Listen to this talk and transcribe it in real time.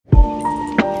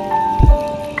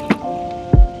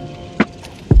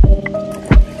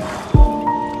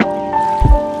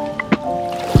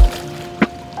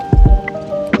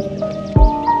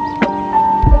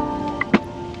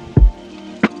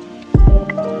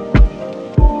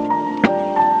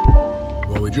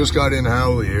we just got in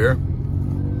Howley here.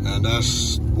 And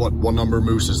that's, what number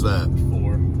moose is that?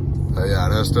 4. Yeah,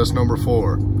 that's number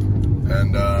 4.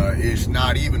 And it's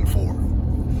not even 4.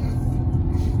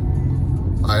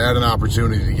 I had an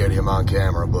opportunity to get him on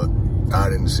camera, but I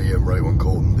didn't see him right when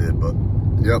Colton did. But,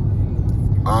 yep.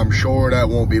 I'm sure that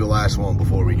won't be the last one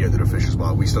before we get to the fishing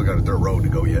spot. We still got a dirt road to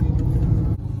go yet.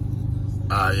 You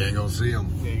ain't gonna see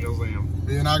him. You ain't gonna see him.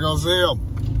 You're not gonna see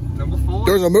him. Number 4.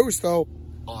 There's a moose though.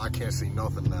 Oh, I can't see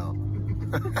nothing now.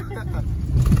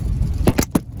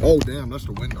 Oh, damn, that's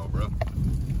the window, bro.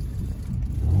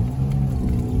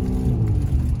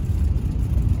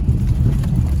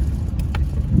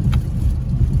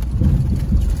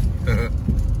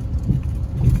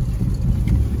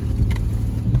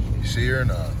 You see her or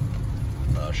not?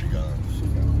 Nah, she gone.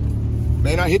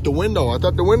 Man, I hit the window. I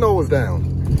thought the window was down.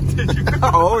 Did you?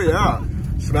 Oh, yeah.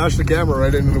 Smashed the camera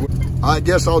right into the window. I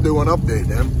guess I'll do an update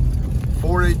then.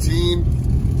 418.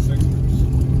 6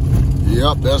 moose.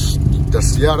 Yep, that's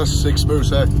 6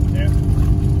 moose, eh? Yeah.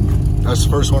 That's the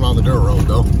first one on the dirt road,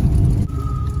 though.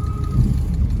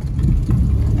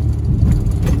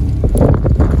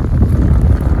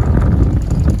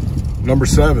 Number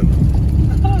 7.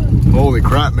 Holy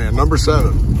crap, man. Number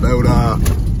 7. About,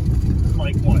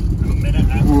 Like what? A minute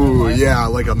after ooh, that yeah,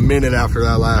 like a minute after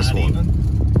that last one.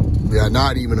 Even? Yeah,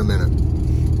 not even a minute.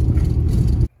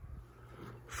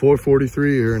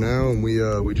 4:43 here now, and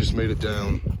we just made it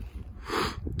down.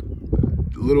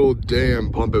 The little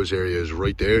damn pump house area is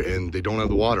right there, and they don't have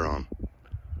the water on.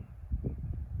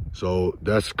 So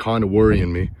that's kind of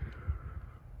worrying me.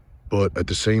 But at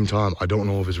the same time, I don't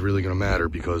know if it's really gonna matter,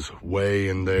 because way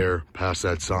in there, past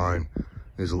that sign,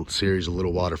 there's a series of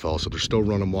little waterfalls. So they're still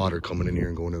running water coming in here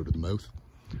and going out of the mouth.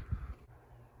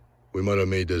 We might have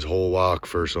made this whole walk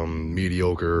for some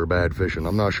mediocre or bad fishing.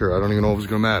 I'm not sure. I don't even know if it's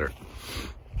gonna matter.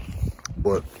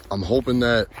 But I'm hoping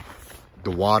that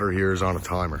the water here is on a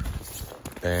timer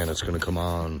and it's gonna come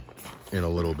on in a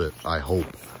little bit. I hope.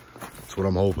 That's what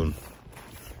I'm hoping.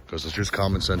 Because it's just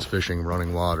common sense fishing,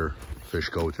 running water, fish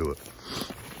go to it.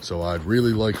 So I'd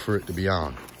really like for it to be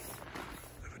on.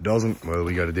 If it doesn't, well,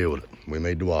 we gotta deal with it. We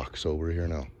made the walk, so we're here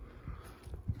now.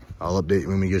 I'll update you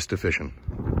when we get to fishing.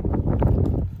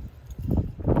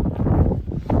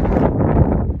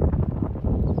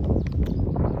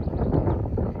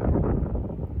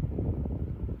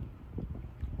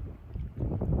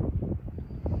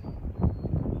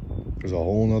 There's a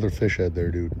whole nother fish head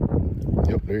there, dude.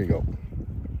 Yep, there you go.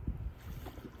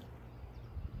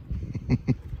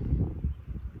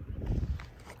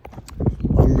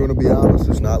 I'm gonna be honest,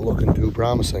 it's not looking too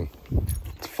promising.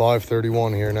 It's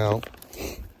 5:31 here now,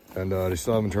 and they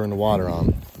still haven't turned the water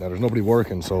on. Now there's nobody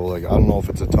working, so like I don't know if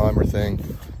it's a timer thing,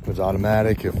 if it's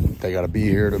automatic, if they gotta be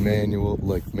here to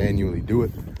manually do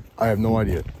it. I have no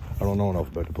idea. I don't know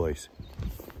enough about the place.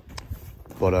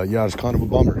 But yeah, it's kind of a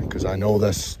bummer, because I know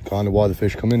that's kind of why the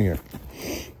fish come in here.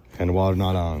 And the water's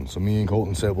not on. So me and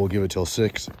Colton said we'll give it till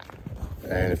 6.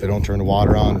 And if they don't turn the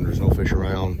water on and there's no fish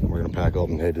around, we're gonna pack up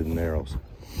and head to the Narrows.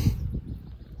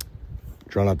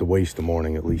 Try not to waste the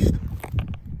morning at least.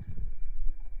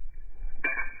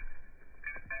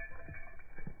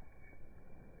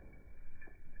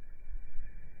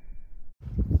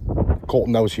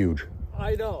 Colton, that was huge.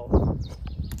 I know.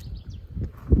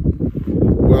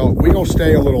 Well, we gonna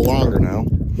stay a little longer now.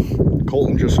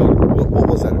 Colton just saw, what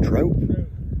was that, a trout?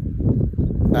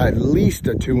 At least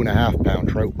a 2.5 pound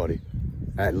trout, buddy.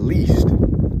 At least. Fuck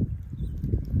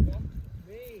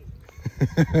me.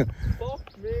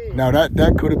 Fuck me. Now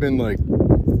that could have been like,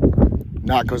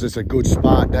 not because it's a good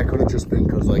spot. That could have just been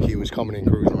because like he was coming in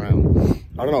cruising around.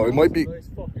 I don't know. It might be. Nice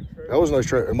fucking trout. That was a nice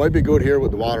trout. It might be good here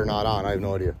with the water not on. I have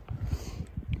no idea.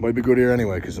 It might be good here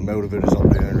anyway because the mouth of it is up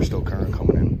there and there's still current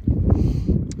coming in.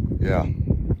 Yeah.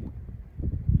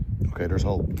 Okay, there's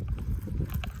hope.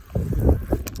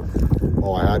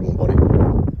 Oh, I had one, buddy.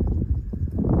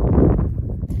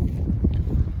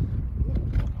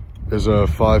 There's a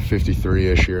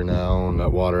 5:53-ish here now, and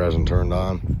that water hasn't turned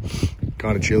on.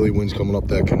 Kind of chilly, wind's coming up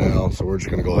that canal, so we're just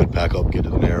gonna go ahead and pack up, get to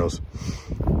the Narrows.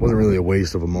 Wasn't really a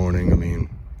waste of a morning. I mean,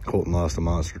 Colton lost a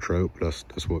monster trout, but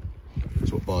that's what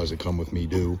boys that come with me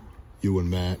do. You and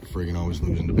Matt friggin' always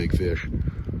losing to big fish.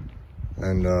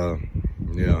 And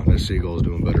yeah, that seagull's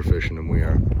doing better fishing than we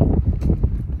are.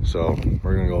 So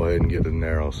we're gonna go ahead and get to the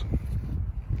Narrows.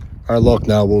 Our luck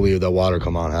now, we'll leave that water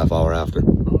come on half hour after.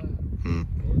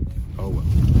 Oh well.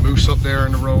 Moose up there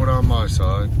in the road on my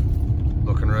side,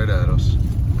 looking right at us.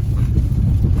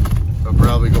 I'll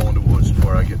probably go in the woods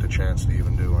before I get the chance to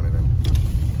even do anything.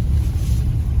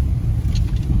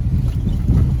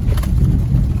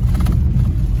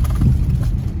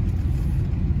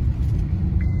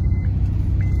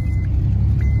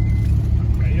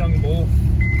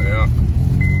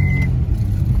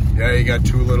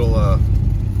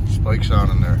 Spikes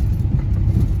down in there.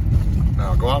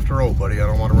 Now go off the road, buddy. I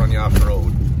don't want to run you off the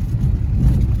road.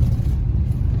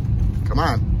 Come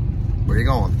on. Where are you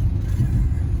going?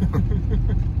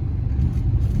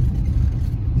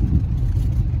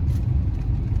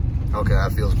 Okay,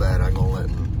 that feels bad. I'm gonna let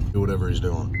him do whatever he's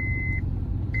doing.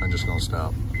 I'm just gonna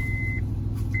stop.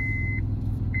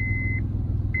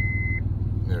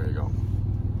 There you go.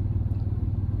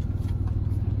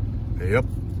 Yep,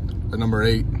 at number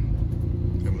 8.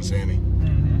 Give him a Sammy.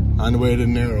 On the way to the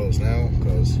Narrows now,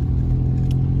 because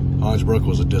Orange Brook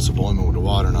was a disappointment with the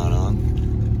water not on.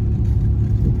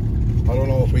 I don't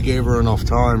know if we gave her enough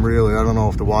time, really. I don't know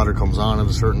if the water comes on at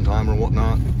a certain time or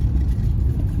whatnot.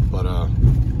 But,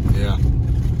 yeah.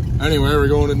 Anyway, we're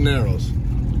going to the Narrows.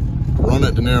 Run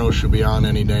at the Narrows should be on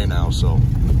any day now, so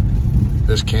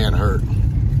this can't hurt.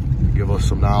 Give us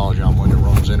some knowledge on when it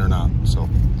runs in or not. So,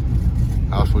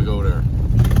 off we go there.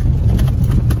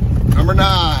 Number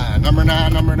 9, number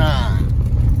 9, number 9.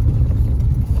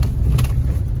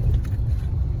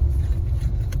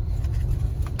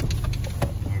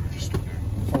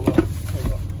 Hold on.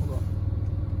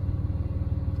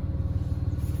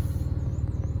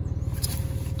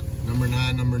 Number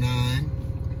 9, number 9.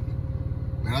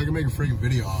 Man, I can make a freaking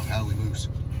video of how we lose.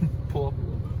 Pull up a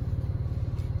little bit.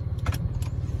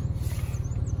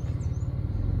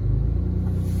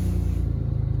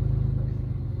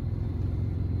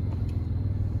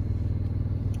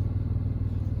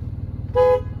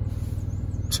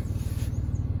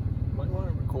 Might want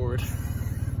to record.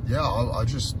 Yeah, I'll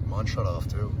just, mine shut off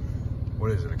too.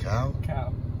 What is it, a cow?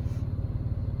 Cow.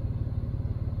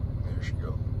 There she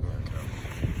go. Yeah, cow.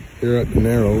 Here at the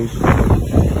Narrows,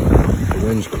 the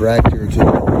wind's cracked here too.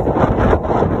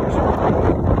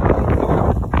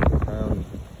 Down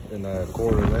in the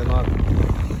quarter landlock.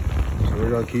 So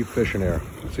we're gonna keep fishing there.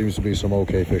 Seems to be some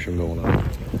okay fishing going on.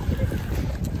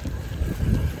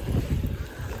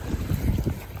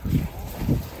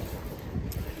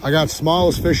 I got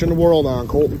smallest fish in the world on,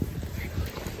 Colton.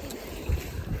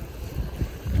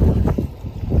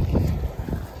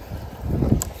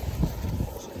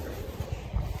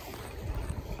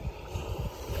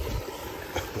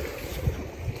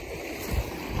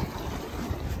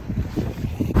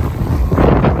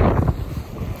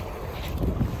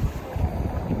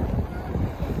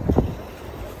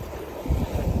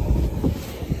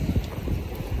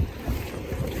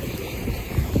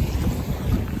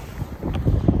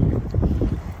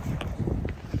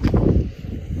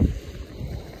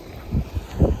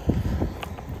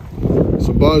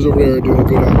 Buzz over there doing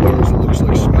good outdoors. It looks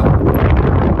like smelt.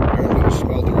 Apparently the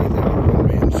smelter right now is going to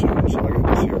be in soon, so I got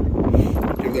this here.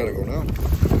 Give that a go now.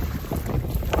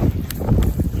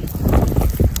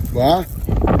 What?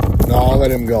 No, I'll let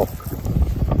him go.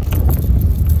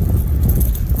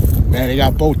 Man, he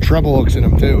got both treble hooks in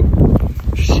him too.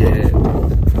 Shit.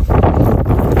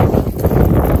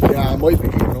 Yeah, I might be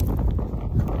keeping him.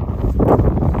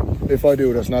 If I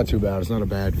do, that's not too bad. It's not a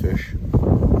bad fish.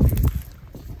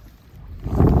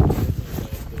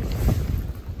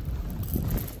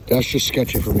 That's just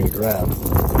sketchy for me to grab.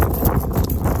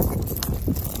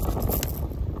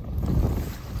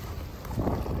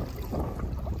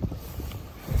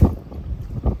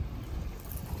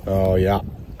 Oh yeah,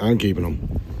 I'm keeping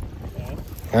him.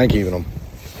 I'm keeping him.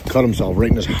 Cut himself right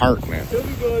in his heart, man. He'll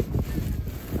be good.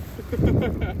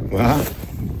 What?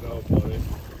 No, buddy.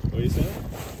 What are you saying?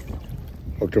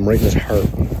 Hooked him right in his heart.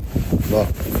 Look,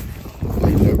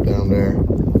 bleeding out down there.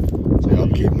 So yeah,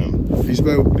 I'm keeping him. He's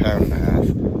about a pound and a half.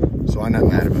 So I'm not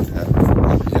mad about that.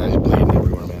 Yeah, he's bleeding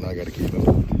everywhere, man. I gotta keep him.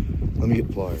 Let me get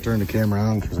the pliers. Turn the camera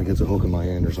on because I get a hook in my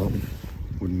hand or something.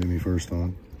 Wouldn't be me first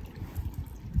time.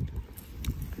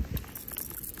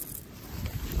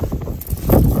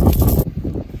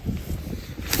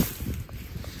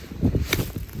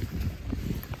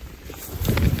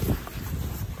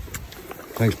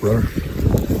 Thanks, brother.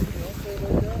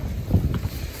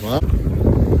 What?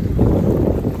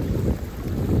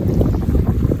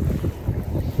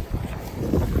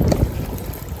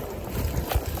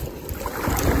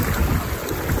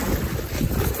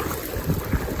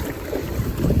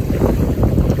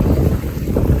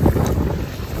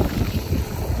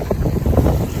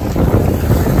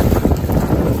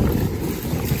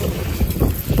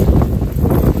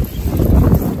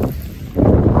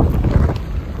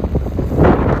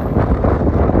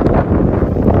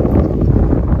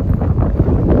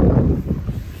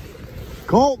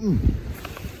 Colton.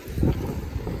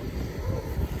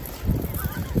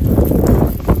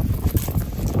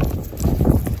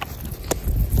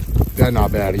 That's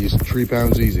not bad. He's 3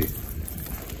 pounds easy.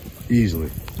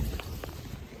 Easily.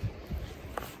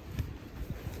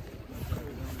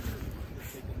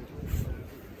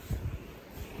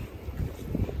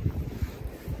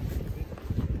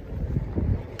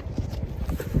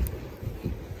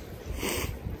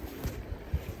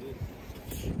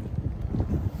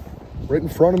 Right in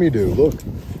front of me, dude. Look.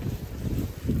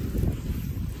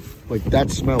 Like that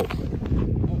smell.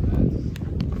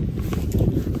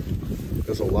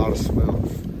 There's a lot of smell.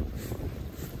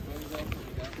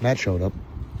 Matt showed up.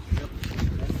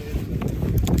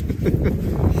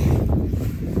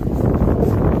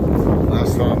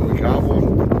 Last time we caught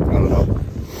one, I don't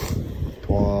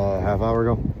know, half hour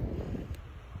ago.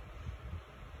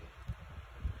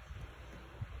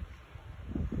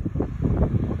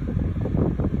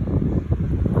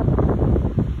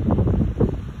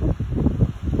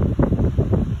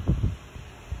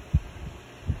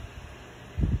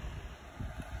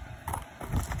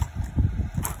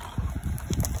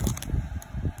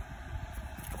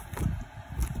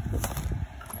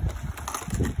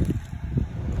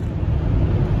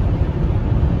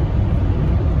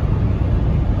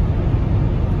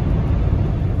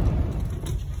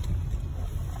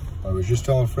 I was just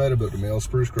telling Fred about the male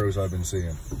spruce grouse I've been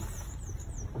seeing.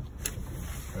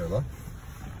 There, look.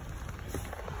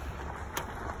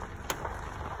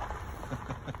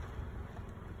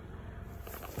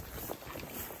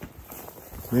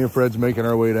 Me and Fred's making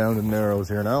our way down to Narrows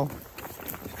here now.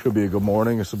 Should be a good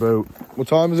morning. It's about, what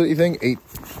time is it, you think?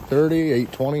 8:30,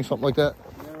 8:20, something like that?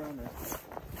 Yeah, around there.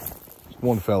 There's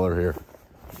one feller here.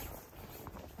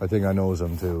 I think I knows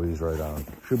him too. He's right on.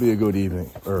 Should be a good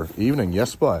evening. Or evening,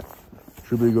 yes, but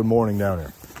should be a good morning down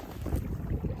here.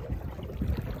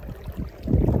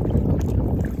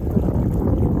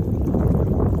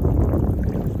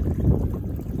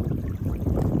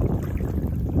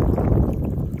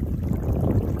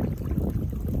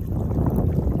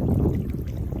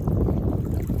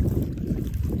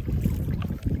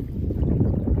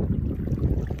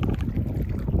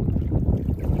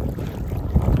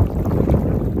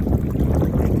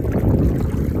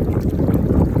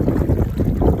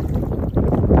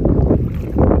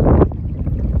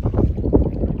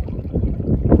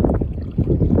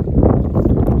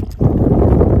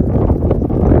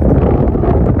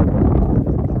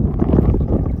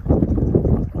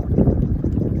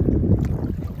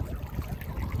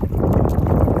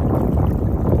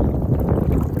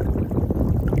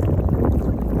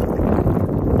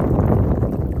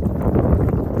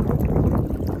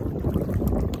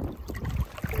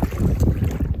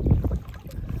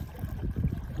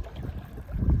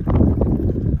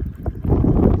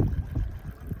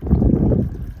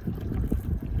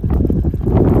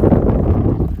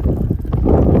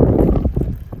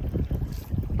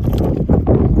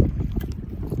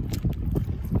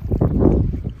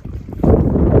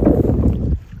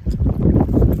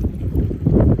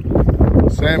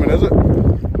 Salmon, is it?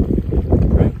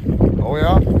 Oh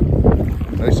yeah?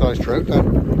 Nice sized trout then.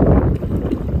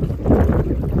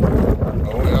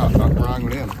 Oh yeah, nothing wrong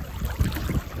with him.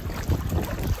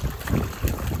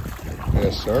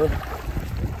 Yes, sir.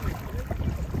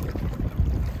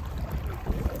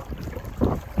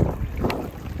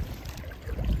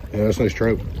 Yeah, that's a nice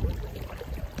trout.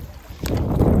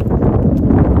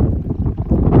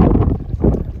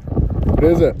 What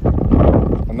is it?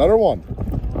 Another one?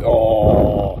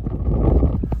 Oh.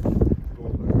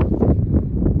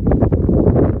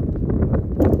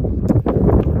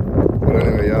 But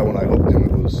anyway, yeah, when I hooked him,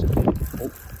 it was...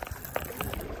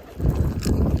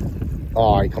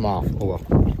 Oh, he come off. Oh well,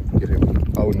 get him.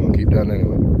 I wouldn't want to keep that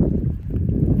anyway.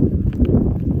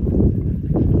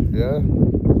 Yeah.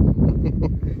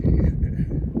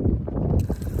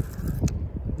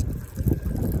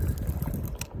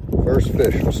 First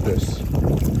fish was this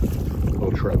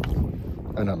little trout.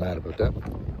 I'm not mad about that.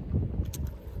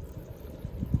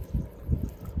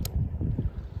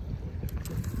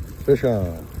 Fish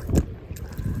on.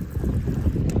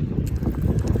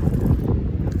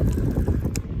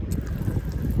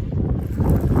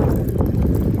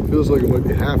 Feels like it might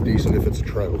be half decent if it's a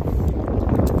trout.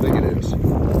 I think it is.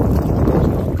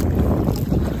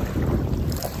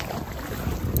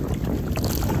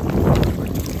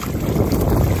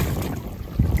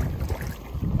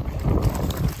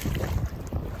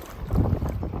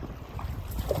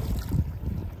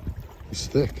 It's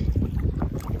thick.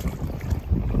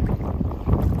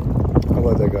 I'll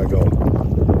let that guy go.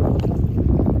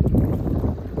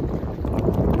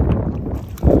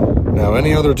 Now,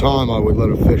 any other time I would let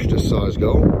a fish this size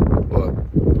go, but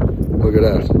look at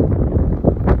that.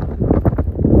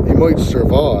 He might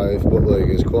survive, but like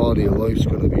his quality of life's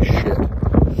gonna be shit.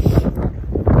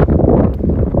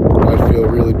 I feel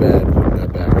really bad putting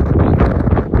that back in the bottom.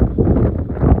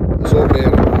 It's okay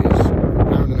anyways,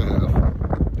 pound and a half.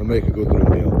 It'll make a good little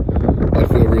meal. I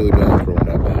feel really bad throwing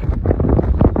that back.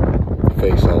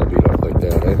 Face all beat up like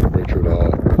that, eh? Richard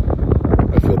all.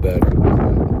 I feel bad for that.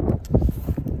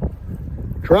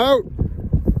 Trout!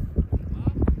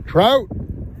 Trout?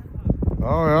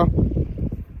 Oh, yeah.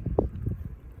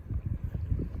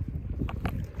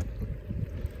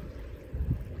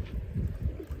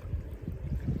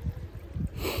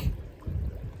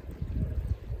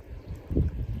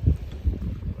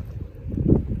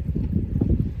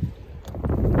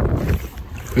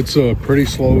 It's pretty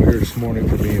slow here this morning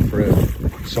for me and Fred.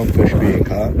 Some fish being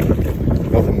caught.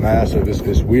 Nothing massive.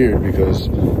 It's weird because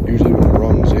usually when it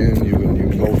runs in, you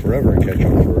can go forever and catch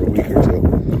them for a week or two.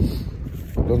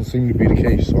 It doesn't seem to be the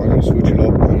case, so I'm going to switch it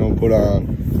up. I'm going to put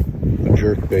on a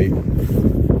jerk bait. I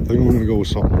think we're going to go with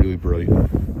something really bright.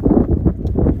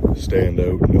 Stand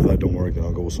out. And if that don't work, then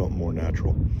I'll go with something more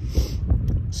natural.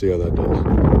 See how that does.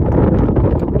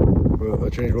 Well, I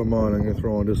changed my mind. I'm going to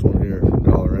throw on this one here from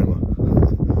Dollarama.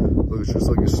 Look, it's just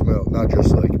like a smell. Not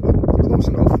just like, but close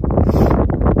enough.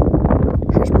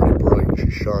 She's pretty bright and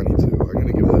she's shiny too. I'm going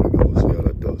to give that a go, see how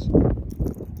that does.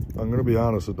 I'm going to be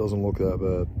honest, it doesn't look that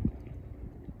bad.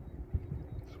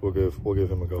 So we'll give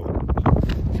him a go.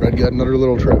 Fred got another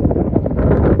little trout.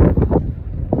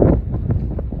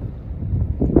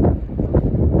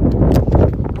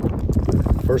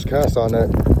 First cast on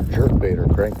that jerk bait or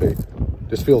crankbait.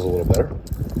 This feels a little better.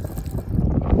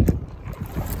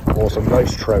 Oh, some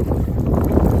nice trout.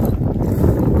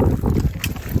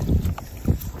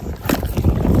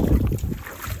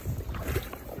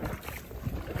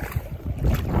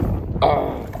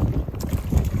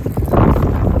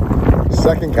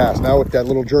 Second cast now with that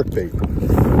little jerk bait.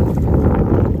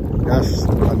 That's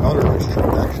another nice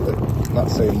trout, actually. Not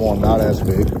saying more, not as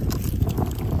big.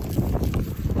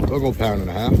 They'll go pound and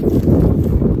a half.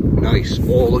 Nice.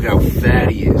 Oh, look how fat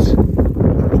he is.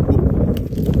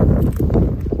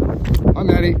 Hi,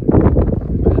 Maddie.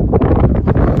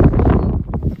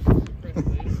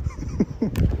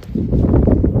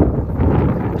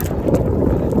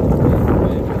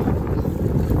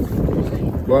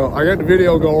 Well, I got the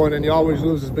video going and you always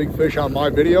lose this big fish on my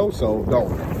video, so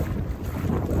don't.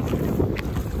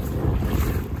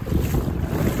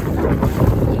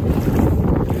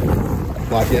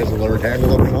 Like he has a lure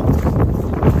tangle up or something.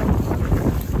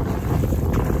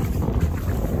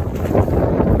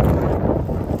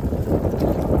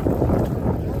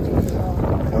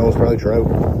 That was probably trout.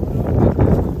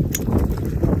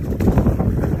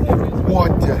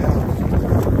 What the hell?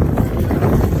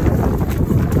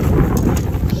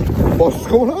 What's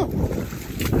going on?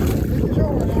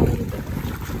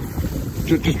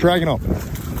 Just dragging up.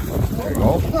 There you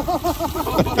go.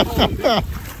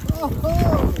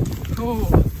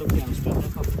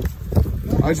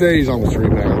 I'd say he's almost 3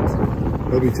 pounds.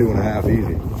 He'll be 2.5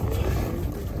 easy.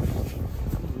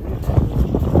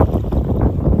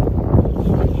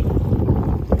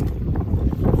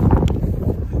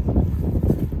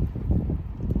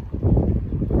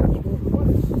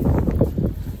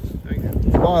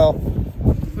 Smile.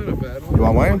 Not a bad one. You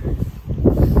want Wayne?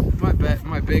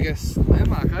 My biggest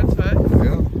landmark, I'd say.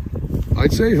 Yeah.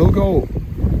 I'd say he'll go.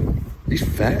 He's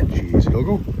fat, jeez. He'll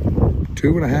go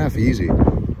 2.5 easy.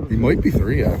 He might be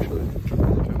 3 actually.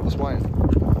 This Wayne.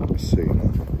 Let's see.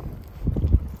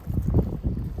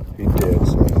 He did.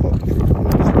 So what do you think?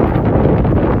 2.5.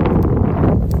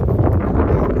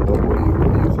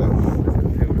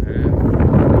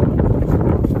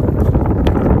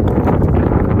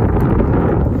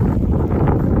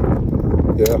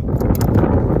 Yeah.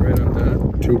 Right up there.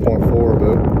 2.4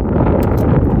 about.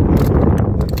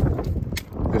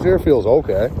 His ear feels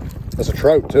okay. That's a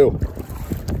trout too.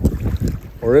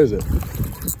 Or is it?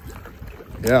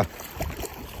 Yeah.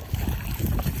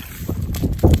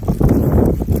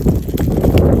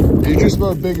 He's just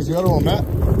about as big as the other one, Matt.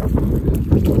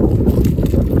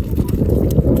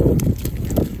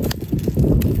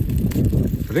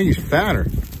 I think he's fatter.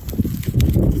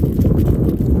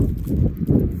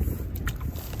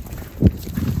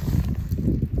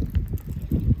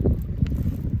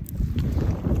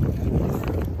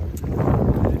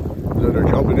 They're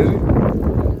jumping, is he?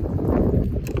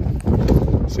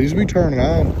 Seems to be turning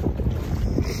on.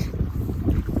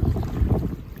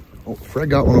 Oh, Fred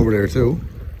got one over there too.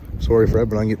 Sorry, Fred,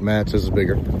 but I can get Matt's. This is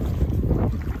bigger.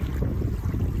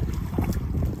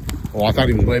 Oh, I thought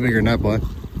he was way bigger than that, bud.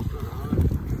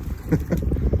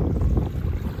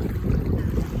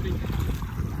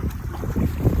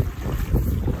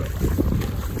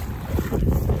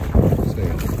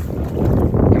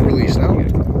 Can release now.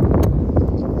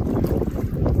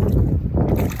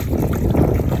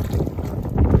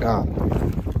 Yeah.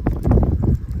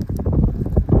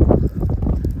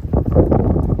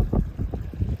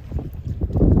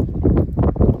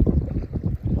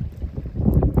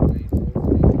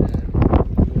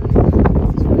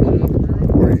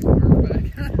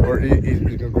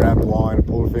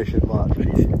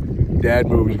 Dad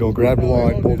move. He's gonna grab the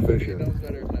line, pull the fish He in. knows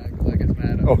better than that because I get mad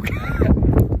at him. Okay.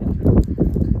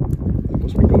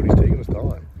 Must be good. He's taking his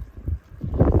time.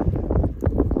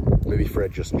 Maybe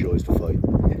Fred just enjoys the fight.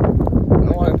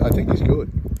 No, I think he's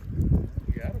good.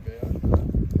 You gotta be.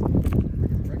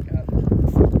 Freaking cat.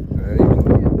 Yeah,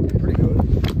 he's pretty good.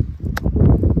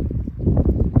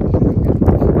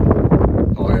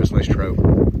 Oh, yeah, that's a nice trout.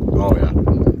 Oh, yeah.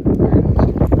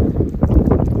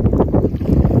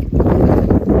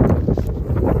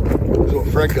 That's what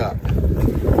Fred got.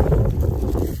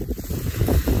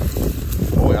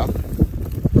 Oh, yeah.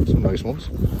 Some nice ones.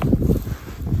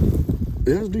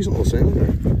 Yeah, there's a decent little salmon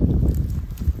there.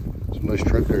 Some nice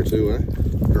trout there too, eh?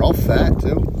 They're all fat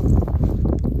too.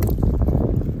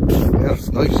 Yeah,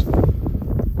 it's nice.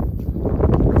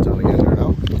 Right down again there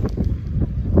now.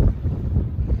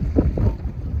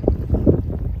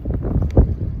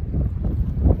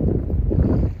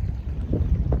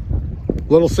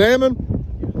 Little salmon.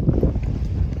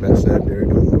 That's that. There you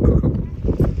go. We'll cook 'em.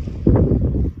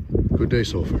 Good day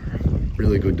so far.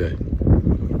 Really good day.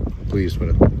 Pleased with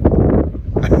it.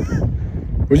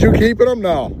 Was you keeping them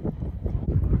now?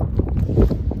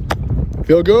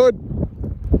 Feel good?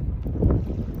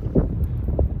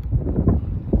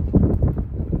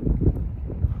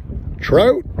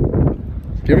 Trout?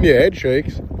 Giving you head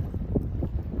shakes.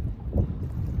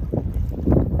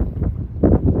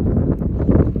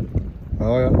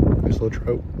 Oh yeah, nice little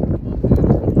trout.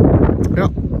 Yeah.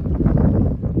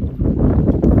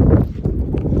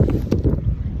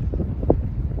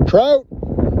 Trout!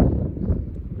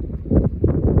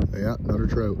 Yeah, another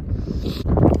trout.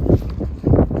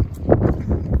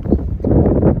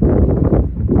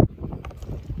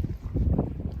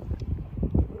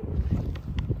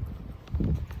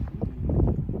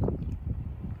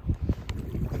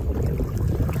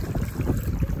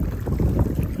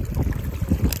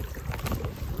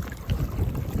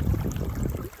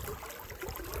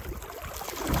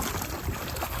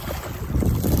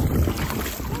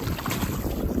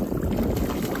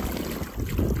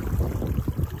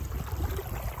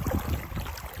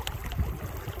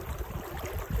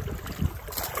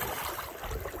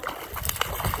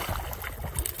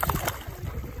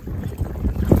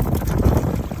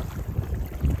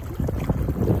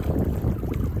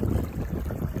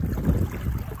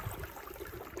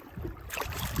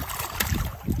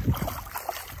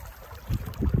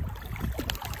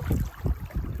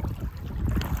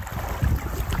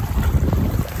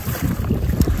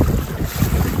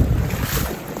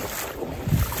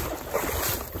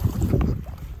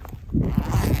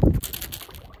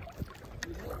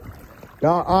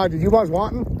 Now, did you guys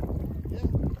want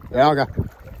him? Yeah, okay.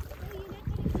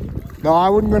 No, I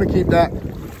wasn't gonna keep that.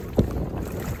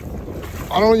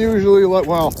 I don't usually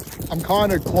well, I'm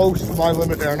kind of close to my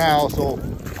limit there now, so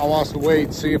I want to wait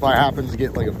and see if I happen to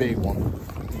get like a big one.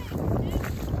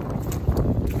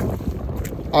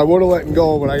 I would have let him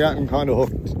go, but I got him kind of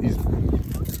hooked. He's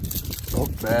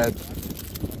hooked bad.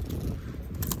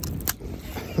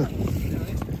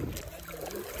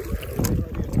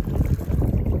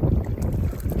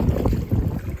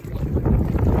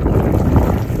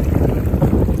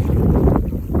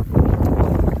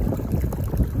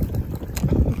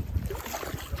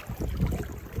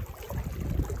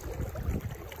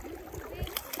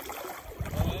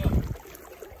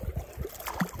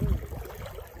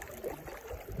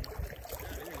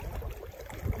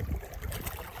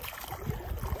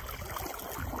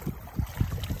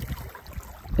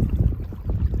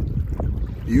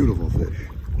 Beautiful fish.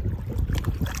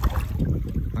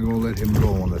 I'm gonna let him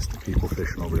go unless the people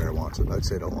fishing over there wants it. I'd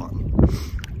say don't want him.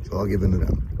 So I'll give him to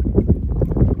them.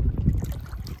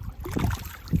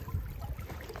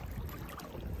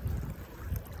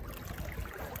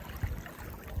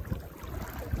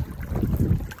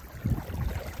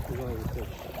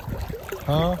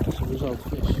 Huh? So there's all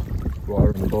fish.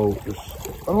 Water in the boat. Just,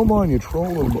 I don't mind you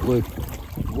trolling, but like,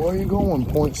 why are you going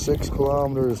 0.6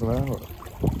 kilometers an hour?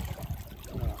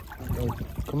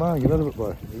 Like, come on, get out of it,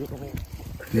 boy.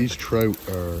 These trout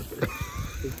are...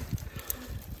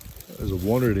 There's a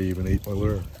wonder they even ate my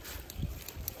lure.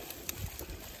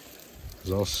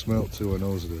 It's all smelt too, I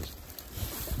knows it is.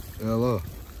 Yeah, look.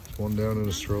 One down in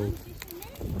a stroke.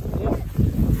 Yeah, not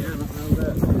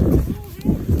that.